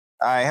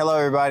All right, hello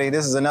everybody.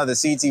 This is another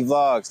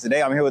CTvlogs.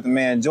 Today I'm here with the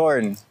man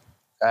Jordan.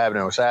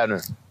 What's happening?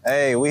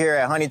 Hey, we're here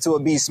at Honey to a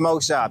Bee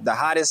Smoke Shop, the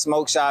hottest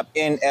smoke shop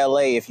in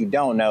LA, if you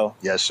don't know.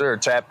 Yes, sir.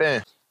 Tap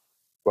in.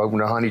 Welcome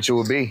to Honey to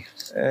a Bee.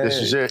 Hey. This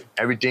is it.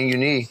 Everything you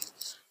need.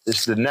 This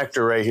is the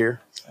nectar right here.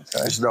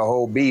 Okay. This is the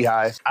whole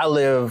beehive. I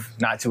live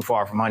not too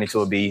far from Honey to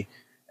a Bee,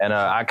 and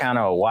I kind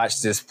of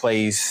watched this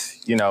place,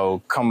 you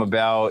know, come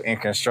about in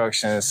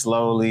construction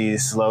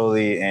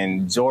slowly,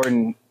 and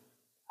Jordan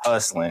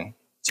hustling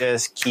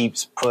just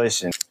keeps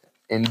pushing.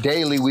 And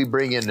daily we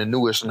bring in the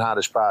newest and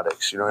hottest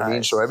products, you know what I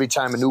mean? So every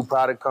time a new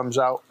product comes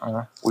out,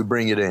 we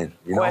bring it in,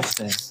 you know?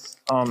 Question,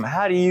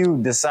 how do you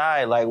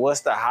decide, like,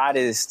 what's the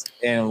hottest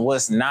and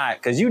what's not?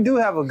 Because you do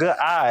have a good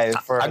eye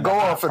for I go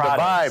off of the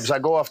vibes. I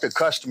go off the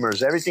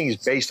customers. Everything is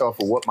based off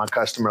of what my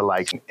customer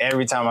likes.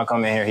 Every time I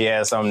come in here, he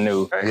has something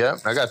new. Yeah,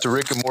 I got the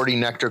Rick and Morty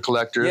nectar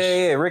collectors.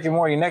 Yeah, Rick and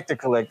Morty nectar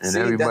collectors.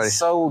 See, that's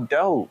so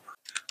dope.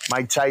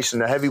 Mike Tyson,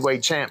 the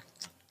heavyweight champ,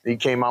 he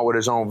came out with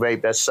his own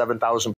vape. That's 7,000